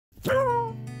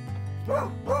I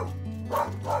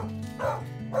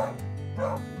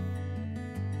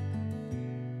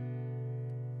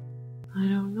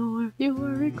don't know if you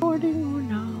were recording or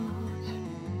not.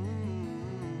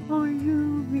 Are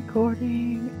you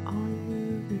recording? Are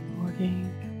you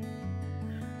recording?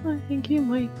 I think you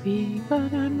might be,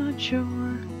 but I'm not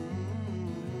sure.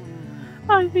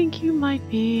 I think you might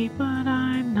be, but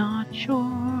I'm not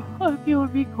sure if you're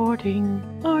recording.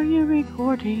 Are you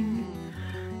recording?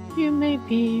 You may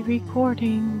be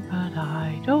recording, but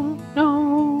I don't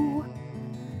know.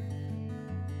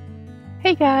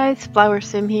 Hey guys, Flower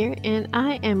Sim here, and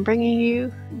I am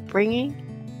bringing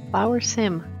Flower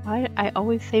Sim. Why I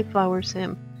always say Flower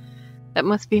Sim? That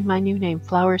must be my new name,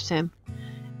 Flower Sim.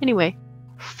 Anyway,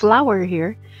 Flower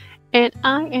here, and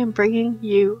I am bringing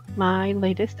you my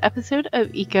latest episode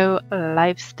of Eco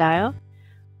Lifestyle,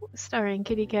 starring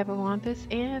Kitty Catawampus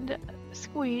and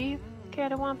Squee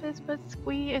Catawampus, but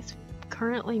Squee is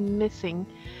currently missing.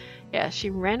 Yeah, she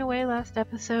ran away last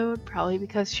episode, probably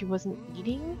because she wasn't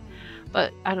eating,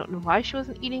 but I don't know why she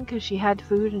wasn't eating, because she had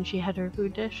food and she had her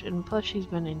food dish, and plus she's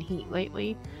been in heat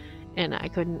lately, and I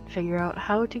couldn't figure out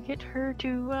how to get her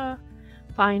to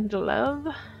find love,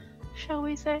 shall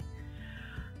we say.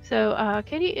 So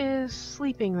Kitty is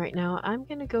sleeping right now. I'm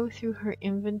gonna go through her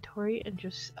inventory and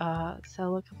just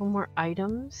sell a couple more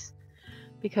items,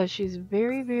 because she's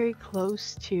very, very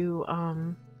close to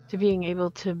being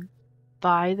able to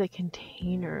buy the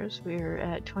containers. We're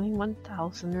at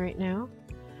 21,000 right now.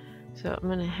 So I'm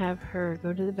gonna have her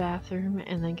go to the bathroom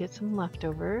and then get some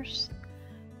leftovers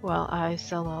while I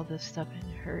sell all this stuff in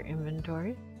her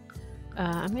inventory.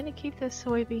 I'm gonna keep the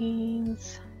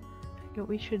soybeans. I think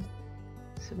we should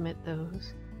submit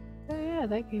those. Oh yeah,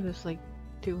 that gave us like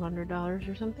 $200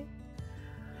 or something.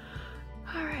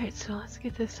 Alright, so let's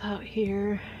get this out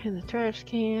here in the trash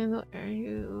can. What are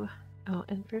you? Oh,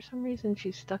 and for some reason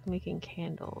she's stuck making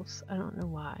candles. I don't know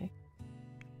why.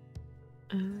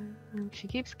 She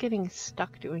keeps getting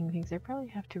stuck doing things. I probably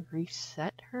have to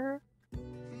reset her.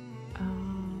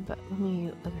 But let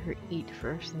me let her eat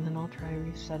first and then I'll try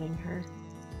resetting her.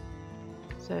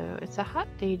 So it's a hot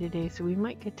day today, so we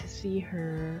might get to see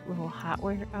her little hot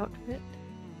wear outfit.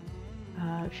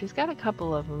 She's got a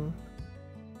couple of them.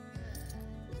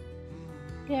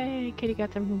 Yay, Kitty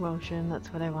got the promotion.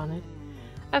 That's what I wanted.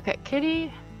 Okay,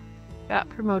 Kitty got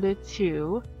promoted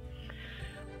to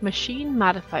Machine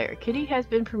Modifier. Kitty has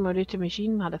been promoted to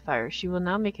Machine Modifier. She will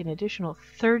now make an additional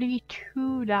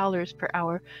 $32 per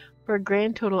hour for a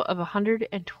grand total of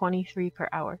 $123 per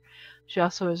hour. She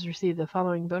also has received the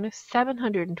following bonus: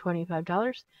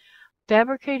 $725,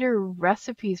 fabricator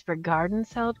recipes for garden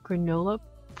salad, granola,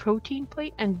 protein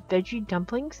plate, and veggie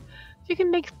dumplings. So you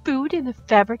can make food in the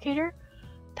fabricator?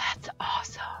 That's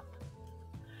awesome.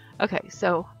 Okay,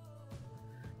 so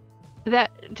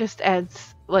that just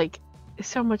adds like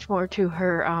so much more to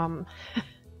her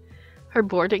her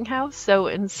boarding house. So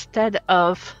instead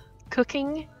of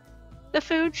cooking the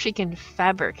food, she can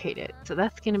fabricate it. So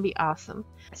that's gonna be awesome.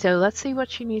 So let's see what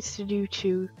she needs to do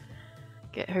to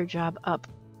get her job up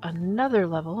another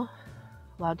level.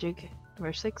 Logic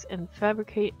number 6, and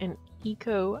fabricate an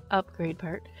eco upgrade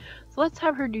part. So let's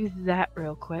have her do that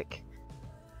real quick.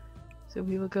 So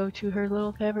we will go to her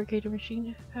little fabricator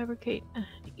machine, fabricate an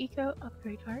eco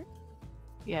upgrade part.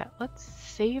 Yeah, let's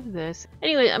save this.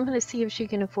 Anyway, I'm going to see if she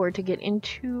can afford to get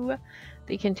into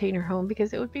the container home,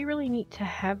 because it would be really neat to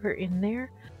have her in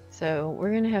there. So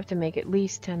we're going to have to make at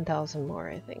least 10,000 more,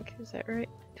 I think. Is that right?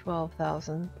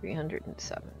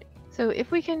 12,370. So if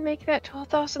we can make that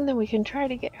 12,000, then we can try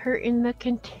to get her in the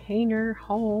container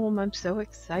home. I'm so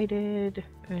excited.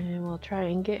 And we'll try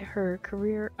and get her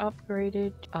career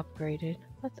upgraded.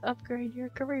 Let's upgrade your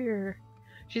career.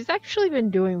 She's actually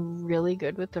been doing really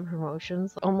good with the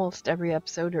promotions. Almost every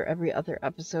episode or every other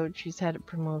episode she's had a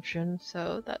promotion,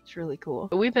 so that's really cool.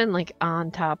 But we've been like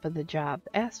on top of the job.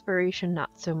 Aspiration,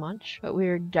 not so much, but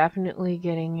we're definitely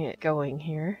getting it going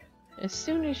here. As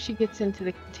soon as she gets into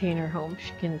the container home,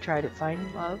 she can try to find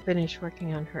love, finish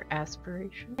working on her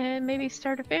aspiration, and maybe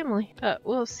start a family. But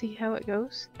we'll see how it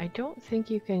goes. I don't think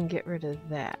you can get rid of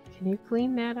that. Can you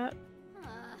clean that up?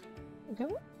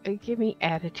 Don't give me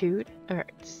attitude.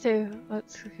 Alright, so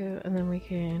let's go, and then we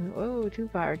can... Whoa, too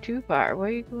far. Why are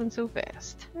you going so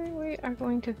fast? We are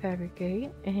going to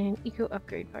fabricate an eco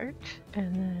upgrade part,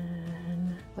 and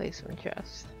then place some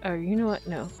chests. Oh, you know what?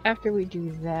 No. After we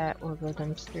do that, we'll go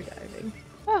dumpster diving.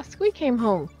 Oh, Squee came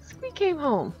home!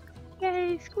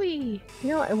 Yay, Squee! You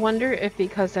know, I wonder if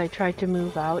because I tried to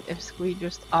move out, if Squee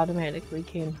just automatically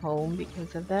came home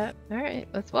because of that. Alright,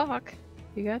 let's walk.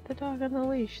 You got the dog on the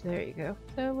leash. There you go.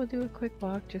 So we'll do a quick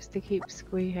walk just to keep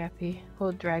Squee happy.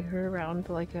 We'll drag her around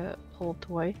like a whole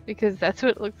toy because that's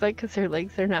what it looks like because her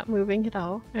legs are not moving at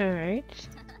all. Alright.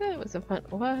 That was a fun.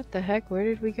 What the heck? Where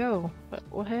did we go?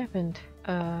 What happened?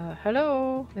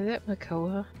 Hello? Is that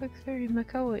Makoa? Looks very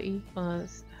Makoa-y.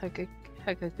 It's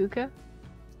Hakakuka?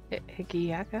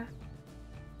 Hikiyaka?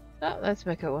 Oh, that's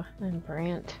Makoa. And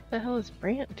Brant. What the hell is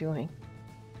Brant doing?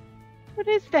 What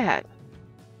is that?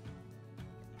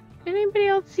 Did anybody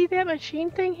else see that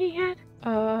machine thing he had?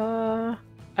 I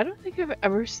don't think I've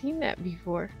ever seen that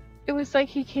before. It was like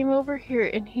he came over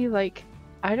here and he like,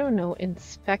 I don't know,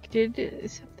 inspected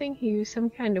something. He used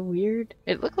some kind of weird...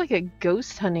 It looked like a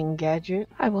ghost hunting gadget.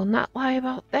 I will not lie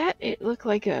about that. It looked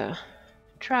like a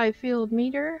tri-field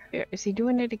meter. Here, is he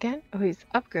doing it again? Oh, he's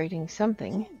upgrading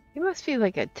something. He must be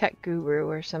like a tech guru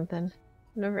or something.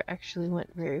 Never actually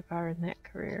went very far in that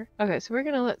career. Okay, so we're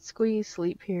gonna let Squee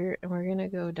sleep here and we're gonna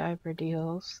go diaper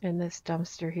deals in this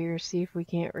dumpster here, see if we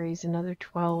can't raise another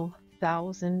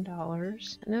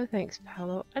 $12,000. No thanks,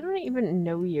 Paolo. I don't even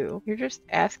know you. You're just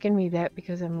asking me that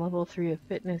because I'm level 3 of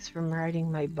fitness from riding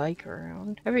my bike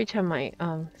around. Every time I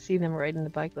see them riding the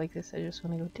bike like this, I just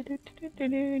want to go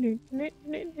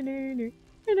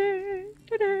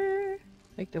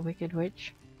like the Wicked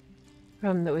Witch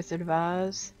from The Wizard of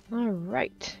Oz.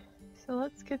 Alright, so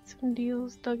let's get some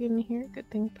deals dug in here. Good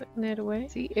thing putting that away.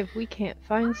 See if we can't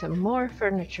find some more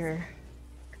furniture.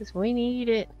 Because we need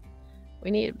it.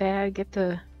 We need it bad. Get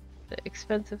the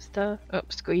expensive stuff. Oh,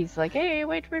 Squee's like, hey,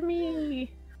 wait for me.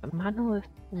 A monolith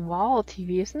wall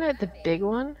TV. Isn't that the big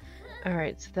one?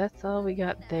 Alright, so that's all we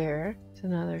got there. So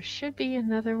now there should be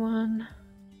another one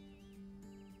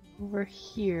over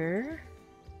here.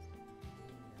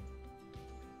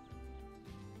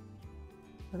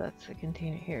 Oh, that's the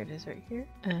container. Here it is right here.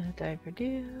 Diaper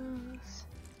deals.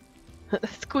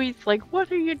 Squee's like, what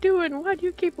are you doing? Why do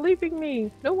you keep leaving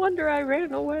me? No wonder I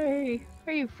ran away.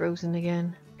 Are you frozen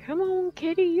again? Come on,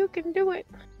 Kitty, you can do it.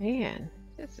 Man,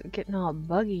 this is getting all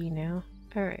buggy now.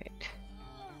 Alright.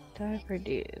 Diaper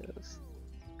deals.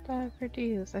 Diaper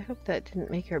deals. I hope that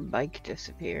didn't make her bike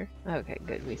disappear. Okay,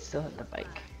 good. We still have the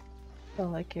bike. That's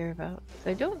all I care about.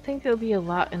 So I don't think there'll be a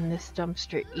lot in this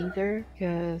dumpster either,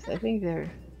 because I think they're...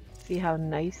 See how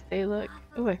nice they look?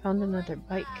 Oh, I found another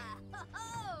bike.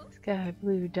 Sky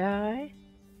blue dye.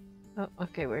 Oh,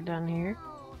 okay, we're done here.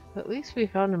 But at least we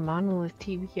found a monolith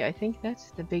TV. I think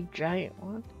that's the big giant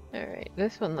one. Alright,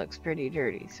 this one looks pretty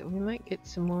dirty, so we might get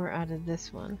some more out of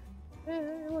this one.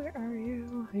 Where are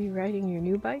you? Are you riding your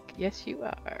new bike? Yes, you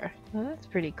are. Well, that's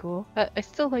pretty cool. But I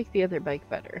still like the other bike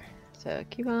better. So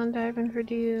keep on diving for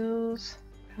deals.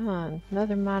 Come on,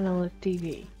 another monolith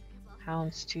TV.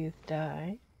 Houndstooth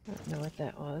dye. I don't know what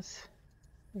that was.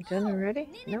 We done already?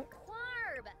 Nope.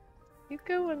 Keep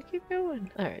going, keep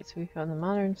going. Alright, so we found the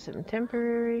modern, some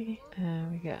temporary.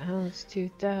 We got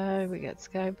Houndstooth dye, we got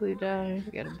sky blue dye,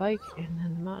 we got a bike, and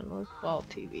then the monolith wall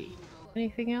TV.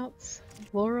 Anything else?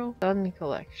 Floral Sun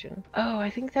Collection. Oh, I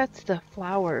think that's the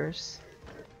flowers.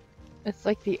 It's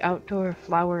like the outdoor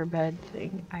flower bed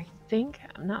thing. I think,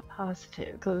 I'm not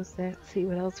positive. Close that, see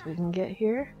what else we can get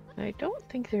here. I don't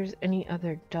think there's any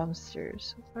other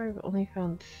dumpsters. So far I've only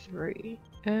found 3.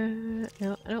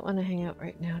 No, I don't want to hang out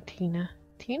right now, Tina.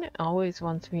 Tina always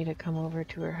wants me to come over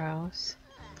to her house.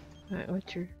 Alright,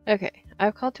 what's your... Okay,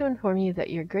 I've called to inform you that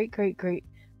your great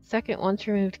second once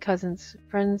removed cousin's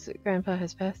friend's grandpa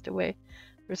has passed away.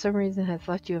 For some reason has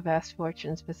left you a vast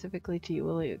fortune, specifically to you.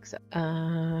 Will you accept?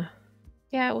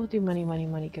 Yeah, we'll do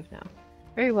money, give now.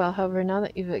 Very well, however, now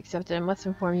that you've accepted, I must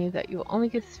inform you that you will only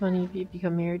get this money if you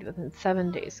become married within 7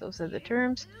 days. So said the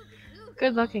terms.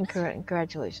 Good luck and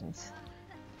congratulations.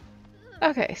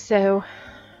 Okay, so,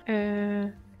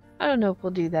 I don't know if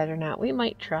we'll do that or not. We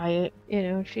might try it. You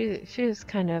know, she's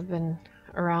kind of been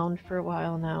around for a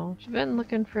while now. She's been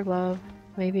looking for love.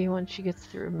 Maybe once she gets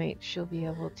the roommate, she'll be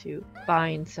able to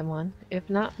find someone. If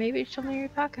not, maybe she'll marry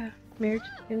Paka. Marriage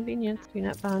is convenience. Do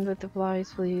not bond with the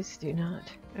flies, please. Do not.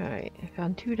 Alright, I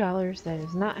found $2. That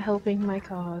is not helping my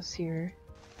cause here.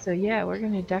 So yeah, we're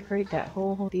gonna decorate that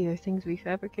whole either things we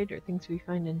fabricate or things we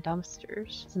find in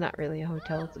dumpsters. It's not really a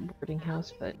hotel, it's a boarding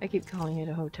house, but I keep calling it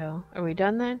a hotel. Are we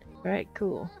done then? Alright,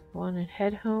 cool. Wanna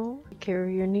head home? Take care of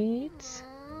your needs?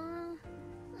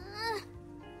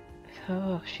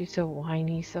 Oh, she's so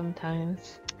whiny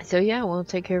sometimes. So yeah, we'll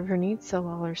take care of her needs, sell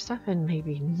all her stuff, and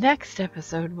maybe next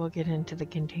episode we'll get into the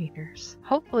containers.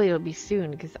 Hopefully it'll be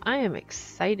soon, because I am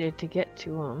excited to get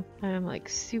to them. I am like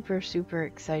super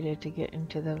excited to get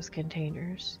into those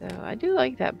containers. So I do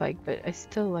like that bike, but I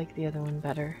still like the other one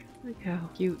better. Look how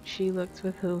cute she looks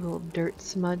with her little dirt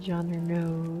smudge on her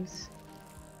nose.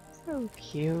 So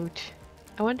cute.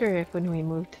 I wonder if when we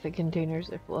move to the containers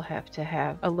if we'll have to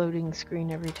have a loading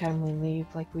screen every time we leave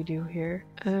like we do here.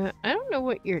 I don't know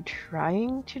what you're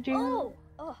trying to do,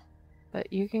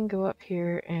 but you can go up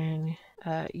here and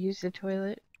use the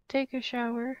toilet, take a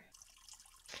shower.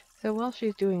 So while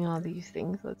she's doing all these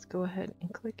things, let's go ahead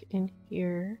and click in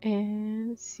here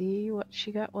and see what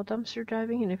she got while dumpster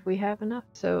diving and if we have enough.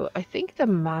 So I think the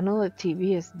monolith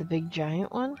TV is the big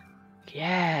giant one.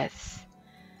 Yes.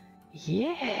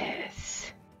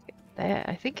 Yes.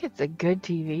 I think it's a good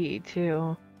TV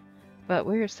too. But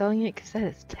we're selling it because that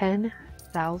is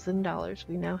 $10,000.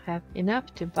 We now have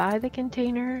enough to buy the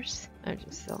containers. I'm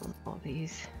just selling all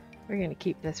these. We're going to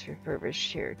keep this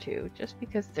refurbished here too, just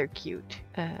because they're cute.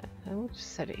 I will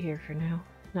just set it here for now.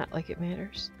 Not like it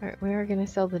matters. Alright, we are going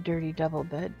to sell the dirty double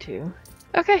bed too.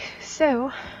 Okay,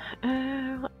 so,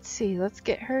 let's see. Let's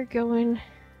get her going.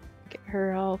 Get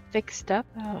her all fixed up.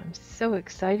 Oh, I'm so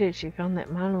excited she found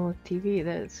that monolith TV.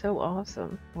 That is so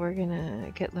awesome. We're going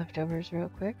to get leftovers real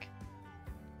quick.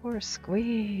 Poor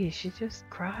Squee. She just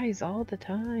cries all the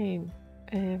time.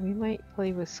 And we might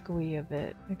play with Squee a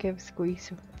bit. I'll give Squee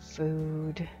some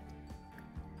food.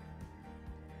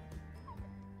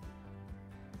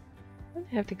 I'm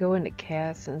gonna have to go into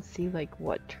Cass and see like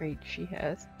what trait she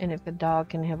has. And if a dog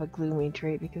can have a gloomy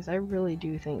trait, because I really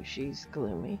do think she's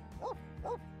gloomy.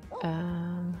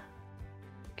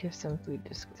 Give some food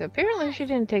to Squee. So apparently she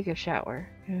didn't take a shower.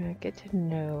 Get to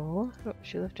know. Oh,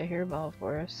 she left a hairball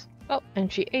for us. Oh,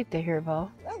 and she ate the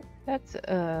hairball. That's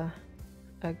a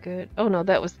good... Oh no,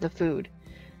 that was the food.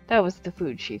 That was the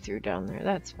food she threw down there.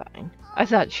 That's fine. I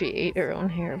thought she ate her own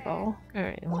hairball.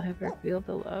 Alright, and we'll have her feel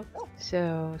the love.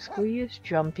 So, Squee is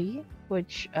jumpy,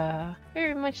 which,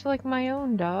 very much like my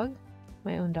own dog.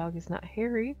 My own dog is not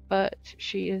hairy, but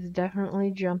she is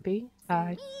definitely jumpy.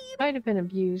 Might have been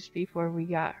abused before we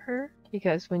got her,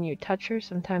 because when you touch her,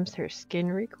 sometimes her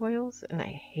skin recoils, and I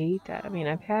hate that. I mean,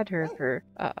 I've had her for,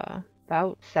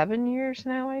 about 7 years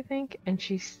now, I think, and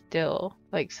she's still,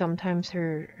 like, sometimes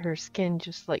her skin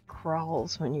just, like,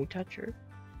 crawls when you touch her.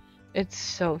 It's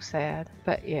so sad.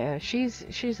 But yeah,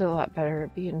 she's a lot better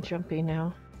at being jumpy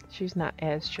now. She's not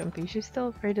as jumpy. She's still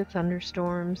afraid of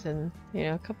thunderstorms and, you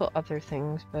know, a couple other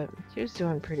things, but she was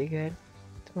doing pretty good.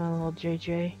 It's my little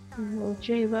JJ. Little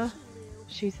Jayla.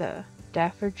 She's a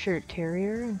Staffordshire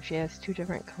Terrier, and she has 2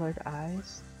 different colored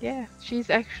eyes. Yeah, she's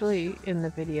actually in the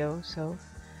video, so...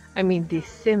 I mean, the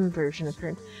sim version of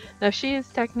her. Now,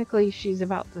 she's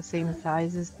about the same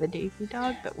size as the Daisy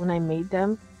dog, but when I made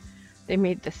them, they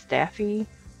made the Staffy.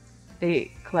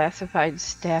 They classified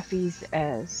Staffies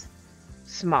as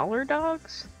smaller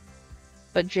dogs,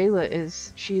 but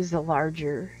Jayla she's a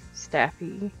larger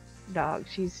Staffy dog.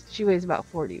 She weighs about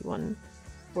 41,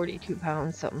 42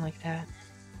 pounds, something like that.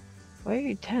 Why are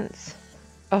you tense?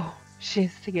 Oh, she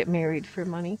has to get married for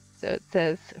money. So it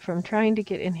says, from trying to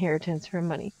get inheritance for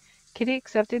money. Kitti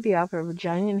accepted the offer of a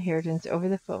giant inheritance over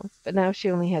the phone, but now she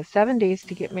only has 7 days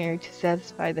to get married to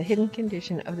satisfy the hidden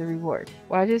condition of the reward.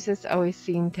 Why does this always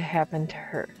seem to happen to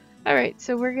her? Alright,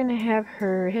 so we're gonna have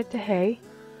her hit the hay.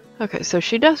 Okay, so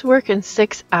she does work in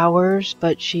 6 hours,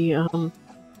 but she,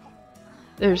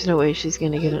 there's no way she's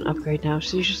gonna get an upgrade now.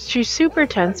 She's super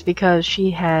tense because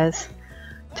she has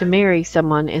to marry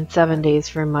someone in 7 days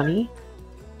for money.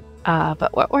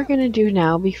 But what we're going to do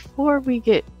now, before we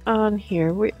get on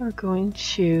here, we are going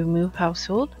to move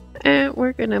household. And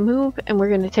we're going to move, and we're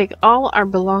going to take all our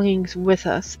belongings with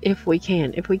us if we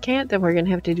can. If we can't, then we're going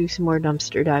to have to do some more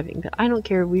dumpster diving. But I don't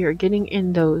care, we are getting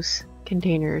in those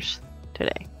containers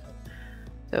today.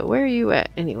 So where are you at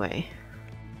anyway?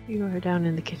 You are down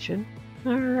in the kitchen.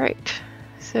 Alright,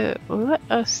 so let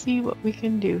us see what we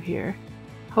can do here.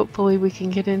 Hopefully we can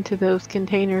get into those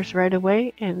containers right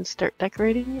away and start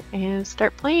decorating and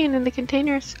start playing in the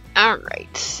containers.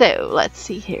 Alright, so let's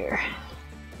see here.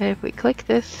 If we click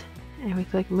this and we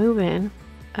click move in,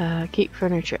 keep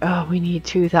furniture. Oh, we need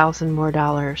 $2,000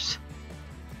 more.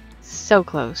 So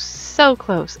close, so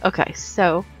close. Okay,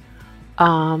 so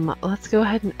let's go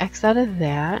ahead and X out of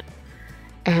that,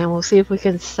 and we'll see if we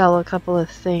can sell a couple of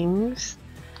things,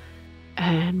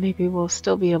 and maybe we'll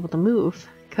still be able to move.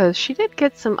 Because she did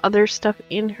get some other stuff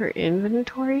in her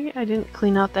inventory. I didn't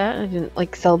clean out that. I didn't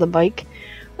like sell the bike.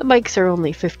 The bikes are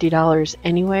only $50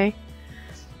 anyway.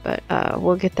 But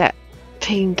we'll get that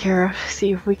taken care of.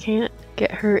 See if we can't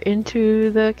get her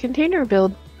into the container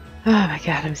build. Oh my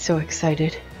god, I'm so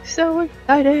excited. So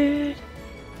excited.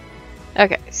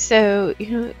 Okay, so,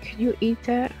 you know, can you eat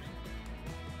that?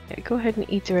 Yeah, go ahead and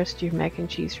eat the rest of your mac and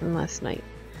cheese from last night.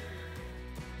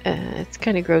 It's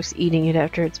kind of gross eating it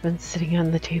after it's been sitting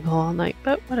on the table all night,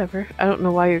 but whatever. I don't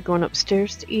know why you're going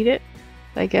upstairs to eat it.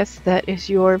 I guess that is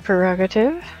your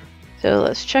prerogative. So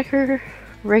let's check her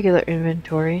regular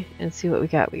inventory and see what we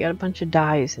got. We got a bunch of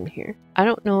dyes in here. I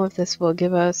don't know if this will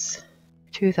give us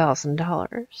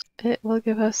 $2,000. It will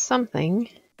give us something.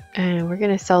 And we're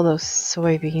gonna sell those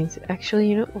soybeans. Actually,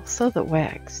 you know, we'll sell the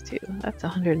wax too. That's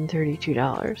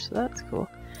 $132, so that's cool.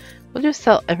 We'll just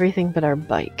sell everything but our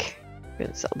bike. We're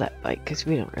gonna sell that bike because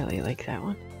we don't really like that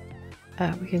one.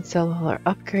 We can sell all our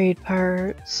upgrade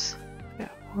parts. Yeah,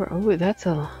 oh, that's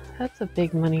a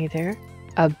big money there.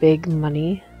 A big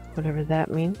money, whatever that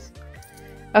means.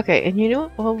 Okay, and you know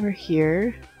what? While we're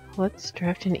here, let's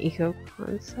draft an eco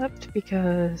concept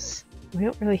because we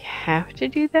don't really have to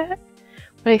do that.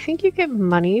 But I think you get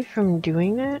money from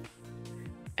doing that.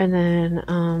 And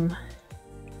then,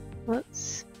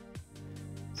 let's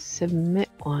submit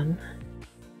one.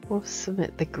 We'll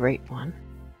submit the great one.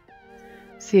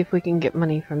 See if we can get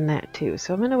money from that too.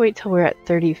 So I'm gonna wait till we're at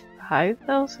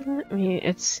 35,000. I mean,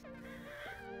 it's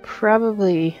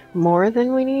probably more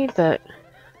than we need, but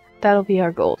that'll be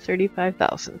our goal,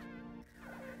 35,000.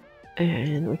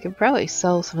 And we could probably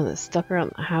sell some of the stuff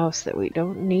around the house that we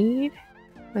don't need.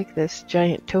 Like this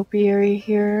giant topiary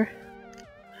here.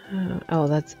 Oh,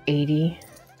 that's 80.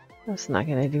 That's not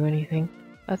gonna do anything.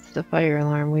 That's the fire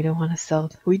alarm. We don't want to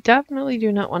sell. We definitely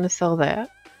do not want to sell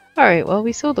that. Alright, well,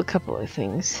 we sold a couple of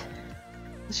things.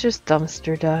 Let's just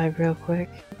dumpster dive real quick.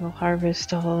 We'll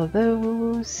harvest all of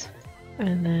those.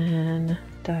 And then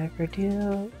dive for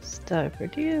deals, dive for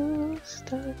deals,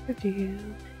 dive for deals.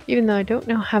 Even though I don't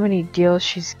know how many deals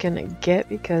she's gonna get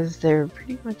because they're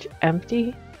pretty much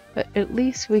empty. But at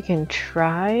least we can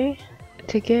try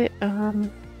to get, what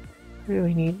do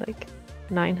we need? Like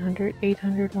 900,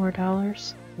 800 more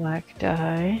dollars. Black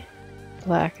dye.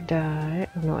 Black dye.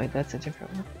 Oh no, wait, that's a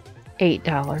different one.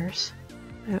 $8.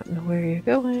 I don't know where you're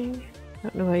going. I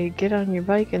don't know why you get on your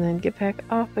bike and then get back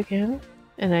off again.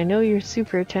 And I know you're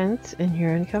super tense and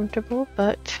you're uncomfortable,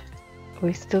 but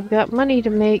we still got money to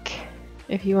make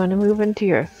if you want to move into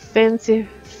your fancy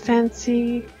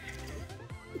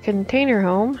container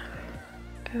home.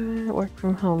 Work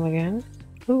from home again.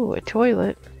 Ooh, a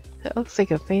toilet. That looks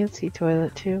like a fancy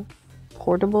toilet too.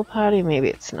 Portable potty? Maybe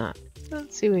it's not.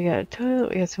 Let's see, we got a toilet,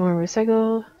 we got some more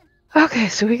recycle. Okay,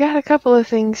 so we got a couple of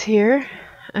things here.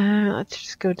 Let's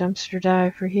just go dumpster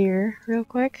dive for here real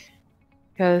quick.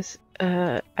 Because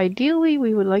ideally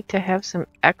we would like to have some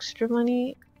extra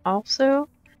money also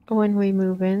when we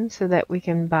move in so that we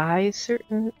can buy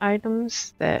certain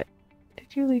items that...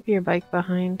 Did you leave your bike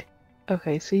behind?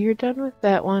 Okay, so you're done with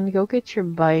that one. Go get your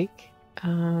bike.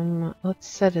 Let's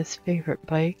set his favorite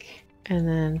bike and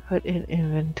then put in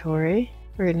inventory.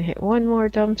 We're gonna hit one more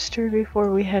dumpster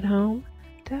before we head home.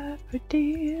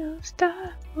 Daffodils,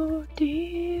 daffodils.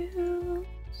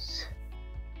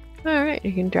 Alright,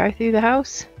 you can drive through the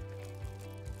house.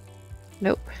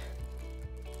 Nope.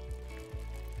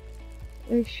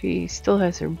 She still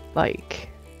has her bike.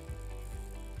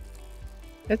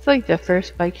 That's like the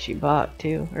first bike she bought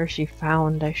too, or she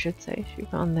found, I should say. She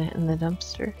found that in the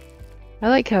dumpster. I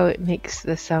like how it makes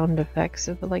the sound effects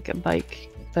of like a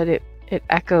bike, but it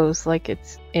echoes like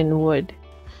it's in wood.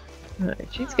 Alright,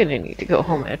 she's gonna need to go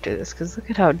home after this because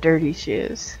look at how dirty she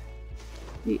is.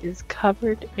 She is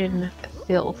covered in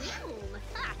filth.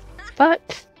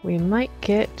 But we might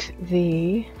get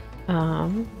the,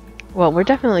 well, we're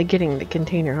definitely getting the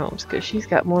container homes because she's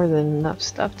got more than enough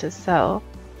stuff to sell.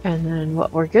 And then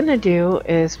what we're gonna do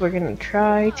is we're gonna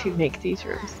try to make these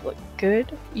rooms look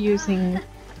good using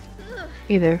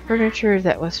either furniture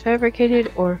that was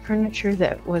fabricated or furniture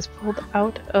that was pulled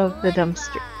out of the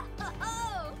dumpster.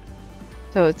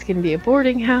 So it's gonna be a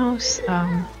boarding house.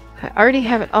 I already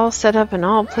have it all set up and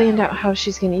all planned out how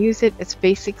she's gonna use it. It's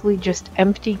basically just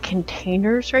empty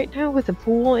containers right now with a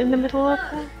pool in the middle of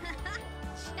them.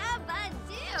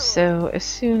 So as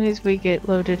soon as we get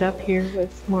loaded up here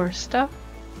with more stuff,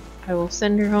 I will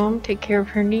send her home, take care of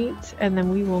her needs, and then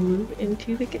we will move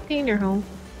into the container home.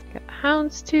 Got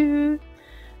houndstooth,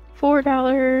 $4,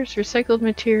 recycled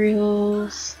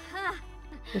materials,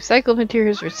 recycled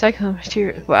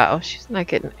materials. Wow, she's not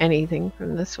getting anything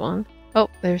from this one. Oh,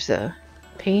 there's a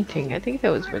painting. I think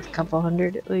that was worth a couple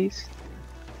hundred at least.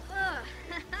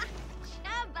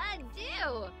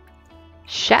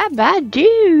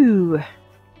 Shabadoo!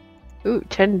 Ooh,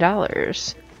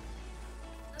 $10.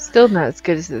 Still not as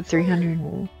good as the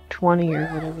 320 or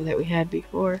whatever that we had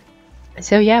before.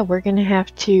 So yeah, we're gonna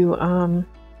have to,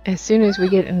 as soon as we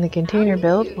get in the container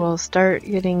build, we'll start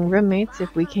getting roommates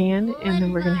if we can, and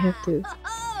then we're gonna have to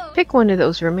pick one of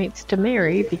those roommates to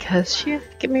marry because she has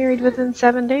to get married within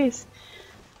 7 days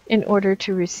in order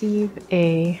to receive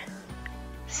a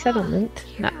settlement,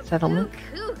 not settlement,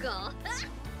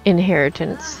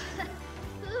 inheritance.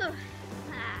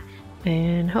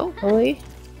 And hopefully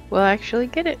we'll actually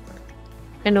get it.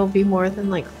 And it'll be more than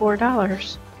like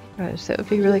 $4. So it would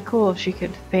be really cool if she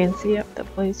could fancy up the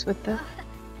place with the...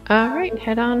 Alright,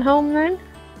 head on home then.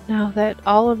 Now that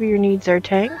all of your needs are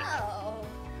tanked.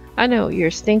 I know,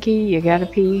 you're stinky, you gotta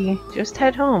pee. Just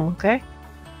head home, okay?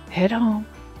 Head home.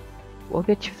 We'll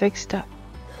get you fixed up.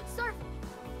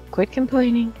 Quit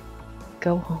complaining.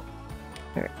 Go home.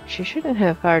 Alright, she shouldn't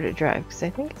have far to drive, because I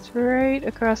think it's right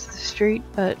across the street,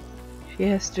 but she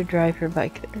has to drive her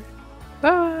bike there.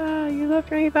 Ah, you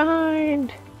left me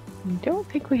behind! I don't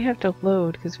think we have to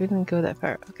load, because we didn't go that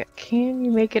far. Okay, can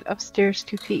you make it upstairs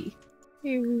to pee?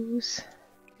 Use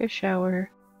a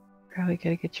shower. Probably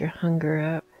gotta get your hunger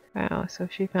up. Wow, so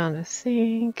she found a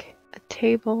sink, a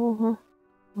table,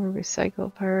 more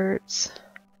recycle parts.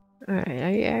 Alright,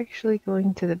 are you actually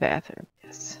going to the bathroom?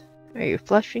 Yes. Are you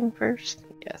flushing first?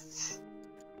 Yes.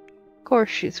 Of course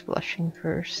she's flushing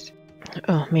first.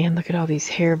 Oh man, look at all these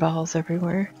hairballs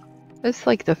everywhere. It's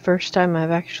like the first time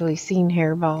I've actually seen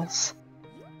hairballs.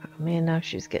 Oh man, now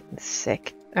she's getting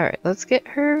sick. Alright, let's get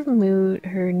her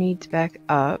needs back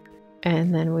up,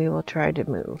 and then we will try to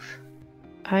move.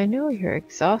 I know you're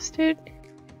exhausted,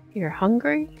 you're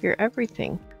hungry, you're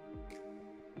everything.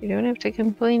 You don't have to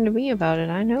complain to me about it,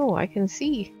 I know, I can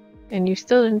see. And you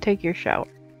still didn't take your shower.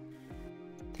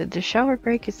 Did the shower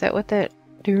break? Is that what that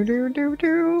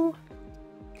do?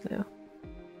 No.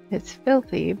 It's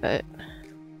filthy, but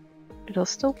it'll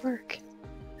still work.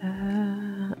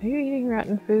 Are you eating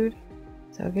rotten food?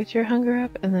 So get your hunger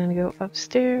up and then go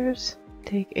upstairs,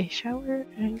 take a shower,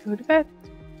 and go to bed.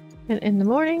 And in the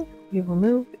morning, we will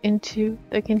move into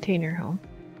the container home.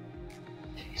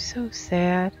 She's so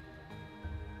sad.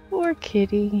 Poor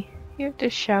kitty. You have to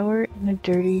shower in a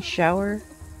dirty shower.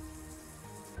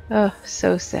 Oh,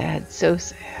 so sad, so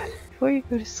sad. Before you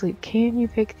go to sleep, can you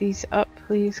pick these up,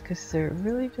 please? Because they're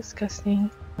really disgusting.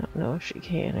 I don't know if she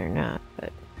can or not,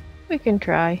 but we can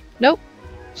try. Nope.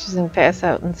 She's gonna pass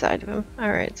out inside of him.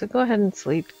 Alright, so go ahead and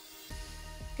sleep.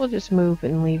 We'll just move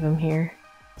and leave him here.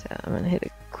 So I'm gonna hit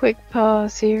a quick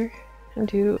pause here and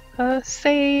do a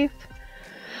save.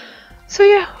 So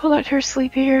yeah, we'll let her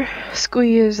sleep here.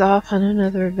 Squee is off on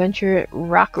another adventure at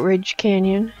Rock Ridge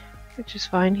Canyon, which is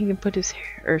fine. He can put his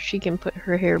hair, or she can put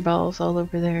her hairballs all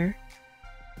over there.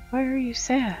 Why are you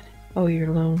sad? Oh,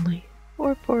 you're lonely.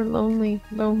 Poor lonely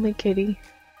kitty.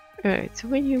 Alright, so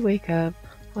when you wake up,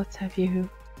 let's have you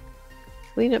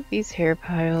clean up these hair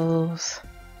piles,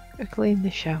 or clean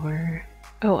the shower.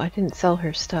 Oh, I didn't sell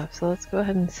her stuff, so let's go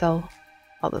ahead and sell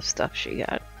all the stuff she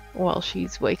got while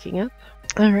she's waking up.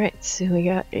 Alright, so we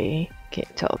got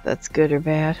can't tell if that's good or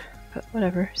bad, but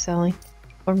whatever, selling.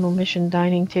 Formal mission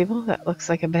dining table, that looks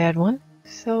like a bad one.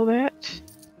 Sell that.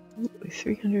 Ooh,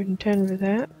 310 for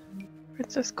that.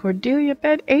 Princess Cordelia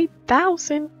bed,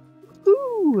 8,000!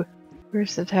 Ooh!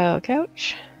 Versatile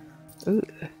couch. Ooh,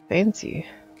 fancy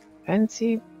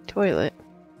toilet.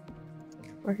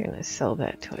 We're gonna sell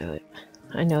that toilet.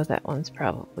 I know that one's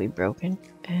probably broken.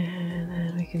 And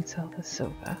then we can sell the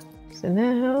sofa. So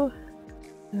now,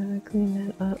 clean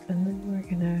that up, and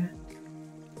then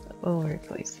we'll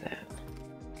replace that.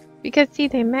 Because see,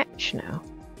 they match now.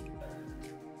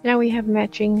 Now we have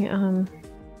matching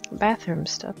bathroom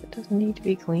stuff. It doesn't need to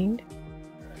be cleaned.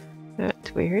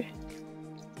 That's weird.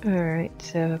 Alright,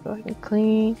 so go ahead and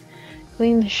clean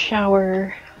the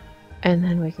shower, and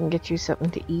then we can get you something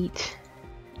to eat,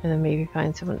 and then maybe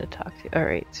find someone to talk to.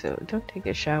 Alright, so don't take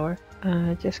a shower.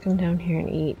 Just come down here and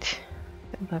eat.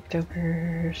 The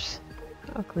leftovers.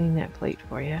 I'll clean that plate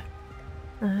for you.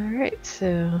 Alright,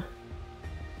 so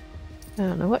I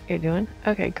don't know what you're doing.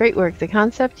 Okay, great work. The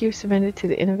concept you submitted to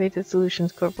the Innovative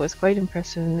Solutions Corp was quite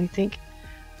impressive, and we think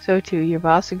so too. Your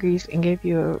boss agrees and gave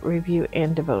you a review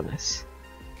and a bonus.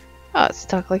 Oh, it's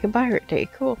Talk Like a Pirate Day.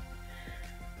 Cool.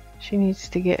 She needs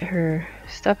to get her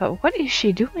stuff up. What is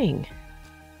she doing?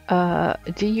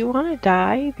 Do you want to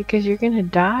die? Because you're gonna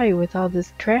die with all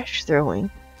this trash throwing.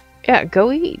 Yeah,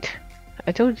 go eat.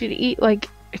 I told you to eat like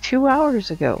 2 hours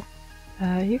ago.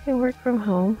 You can work from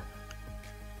home.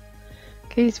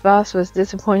 Katie's boss was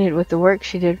disappointed with the work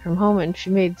she did from home, and she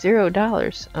made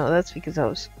 $0. Oh, that's because I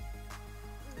was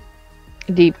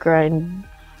deep grind.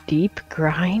 Deep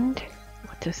grind?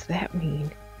 What does that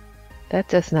mean? That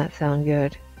does not sound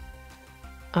good.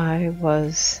 I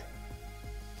was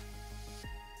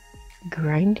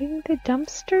grinding the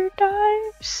dumpster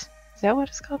dives? Is that what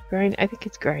it's called? Grind? I think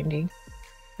it's grinding.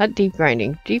 Not deep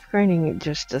grinding. Deep grinding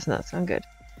just does not sound good.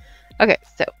 Okay,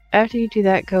 so after you do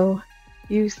that, go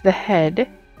use the head.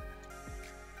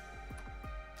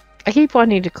 I keep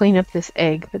wanting to clean up this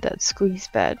egg, but that's Squee's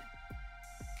bed.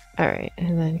 Alright,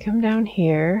 and then come down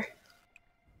here.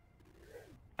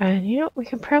 And you know, we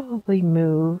can probably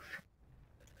move.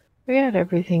 We got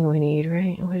everything we need,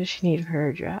 right? What does she need for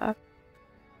her job?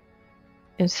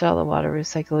 Install the water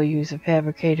recycle, use a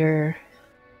fabricator.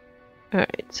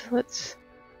 Alright, so let's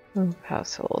move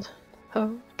household.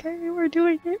 Okay, we're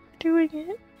doing it,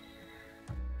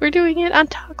 We're doing it on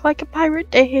Talk Like a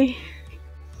Pirate Day.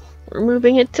 We're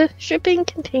moving it to shipping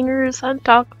containers on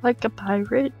Talk Like a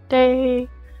Pirate Day.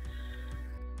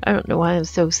 I don't know why I'm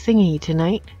so singy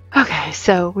tonight. Okay,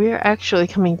 so we're actually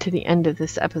coming to the end of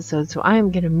this episode, so I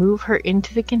am going to move her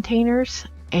into the containers,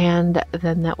 and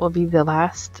then that will be the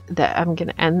last that I'm going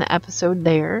to end the episode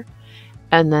there.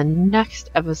 And then next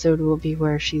episode will be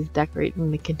where she's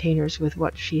decorating the containers with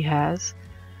what she has.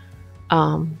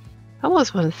 I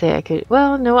almost want to say I could,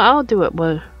 well, no, I'll do it.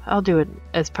 Well, I'll do it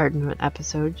as part of an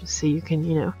episode, just so you can,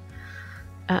 you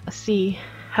know, see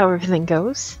how everything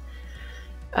goes.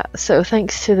 So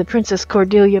thanks to the Princess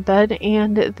Cordelia bed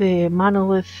and the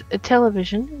monolith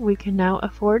television, we can now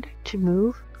afford to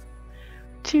move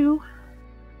to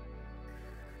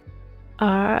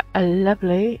a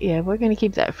lovely, yeah, we're going to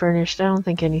keep that furnished. I don't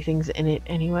think anything's in it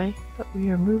anyway, but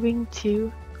we are moving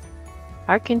to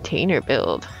our container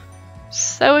build.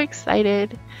 So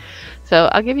excited. So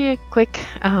I'll give you a quick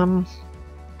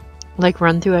like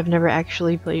run through. I've never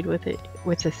actually played with it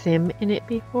with a sim in it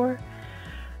before.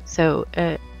 So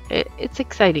it's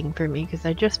exciting for me because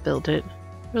I just built it.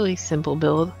 Really simple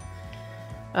build.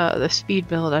 The speed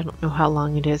build, I don't know how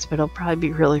long it is, but it'll probably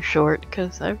be really short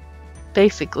because I've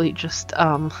basically just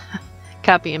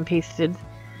copy and pasted.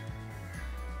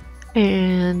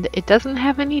 And it doesn't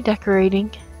have any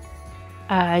decorating.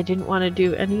 I didn't want to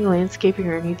do any landscaping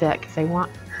or any of that because I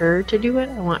want her to do it.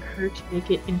 I want her to make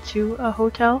it into a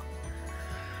hotel.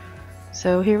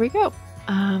 So here we go.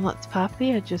 Let's pop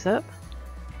the edges up.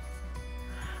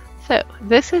 So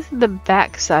this is the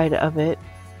back side of it,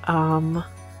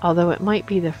 although it might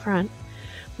be the front.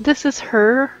 This is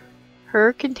her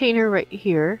container right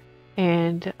here,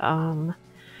 and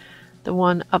the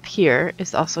one up here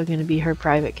is also going to be her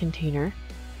private container.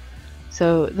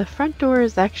 So the front door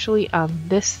is actually on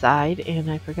this side,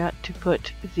 and I forgot to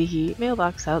put the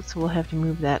mailbox out, so we'll have to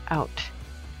move that out.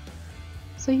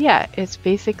 So yeah, it's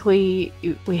basically,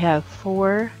 we have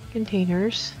 4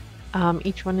 containers.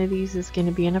 Each one of these is going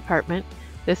to be an apartment.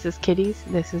 This is Kitty's,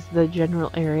 this is the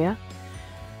general area.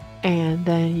 And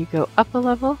then you go up a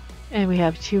level, and we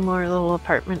have 2 more little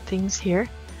apartment things here.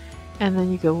 And then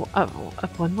you go up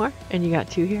one more, and you got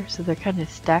 2 here, so they're kind of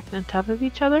stacked on top of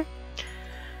each other.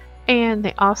 And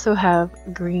they also have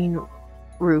green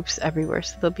roofs everywhere,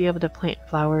 so they'll be able to plant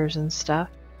flowers and stuff.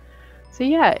 So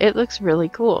yeah, it looks really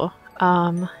cool.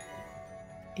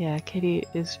 Yeah, Kitty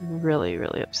is really,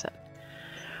 really upset.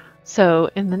 So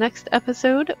in the next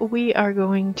episode, we are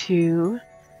going to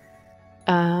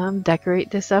decorate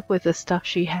this up with the stuff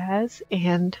she has,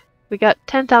 and we got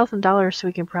 $10,000, so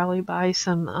we can probably buy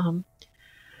some,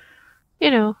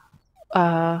 you know,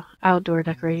 outdoor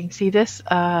decorating. See this,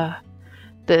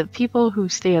 the people who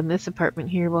stay in this apartment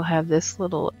here will have this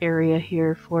little area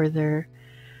here for their,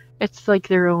 it's like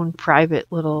their own private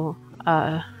little,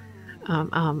 like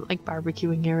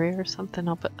barbecuing area or something.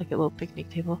 I'll put like a little picnic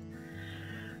table.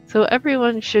 So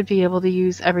everyone should be able to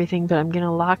use everything, but I'm going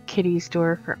to lock Kitty's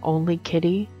door for only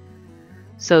Kitty.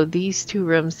 So these 2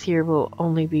 rooms here will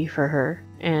only be for her.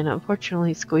 And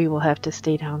unfortunately, Squee will have to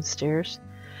stay downstairs.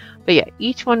 But yeah,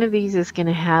 each one of these is going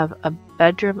to have a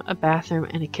bedroom, a bathroom,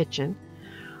 and a kitchen.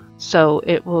 So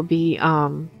it will be,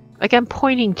 like I'm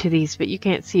pointing to these, but you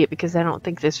can't see it because I don't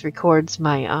think this records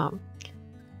my,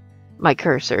 my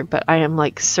cursor. But I am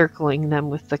like circling them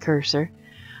with the cursor.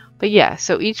 But yeah,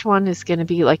 so each one is going to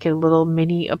be like a little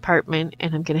mini apartment,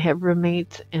 and I'm going to have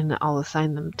roommates, and I'll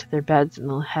assign them to their beds, and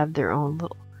they'll have their own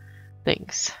little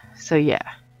things. So yeah,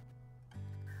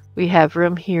 we have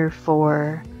room here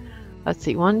for, let's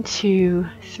see, 1, 2,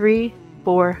 3,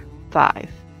 4, 5.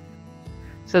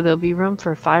 So there'll be room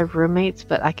for 5 roommates,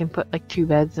 but I can put like 2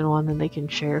 beds in one, and they can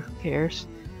share. Who cares?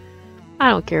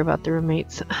 I don't care about the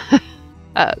roommates.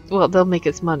 Well, they'll make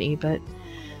us money, but...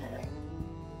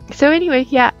 So anyway,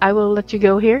 yeah, I will let you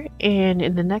go here, and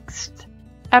in the next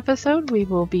episode, we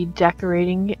will be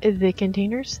decorating the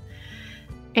containers.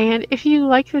 And if you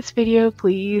like this video,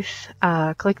 please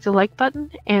click the like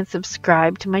button and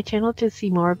subscribe to my channel to see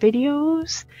more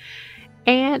videos.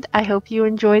 And I hope you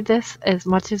enjoyed this as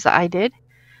much as I did.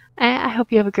 And I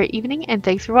hope you have a great evening, and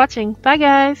thanks for watching. Bye,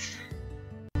 guys!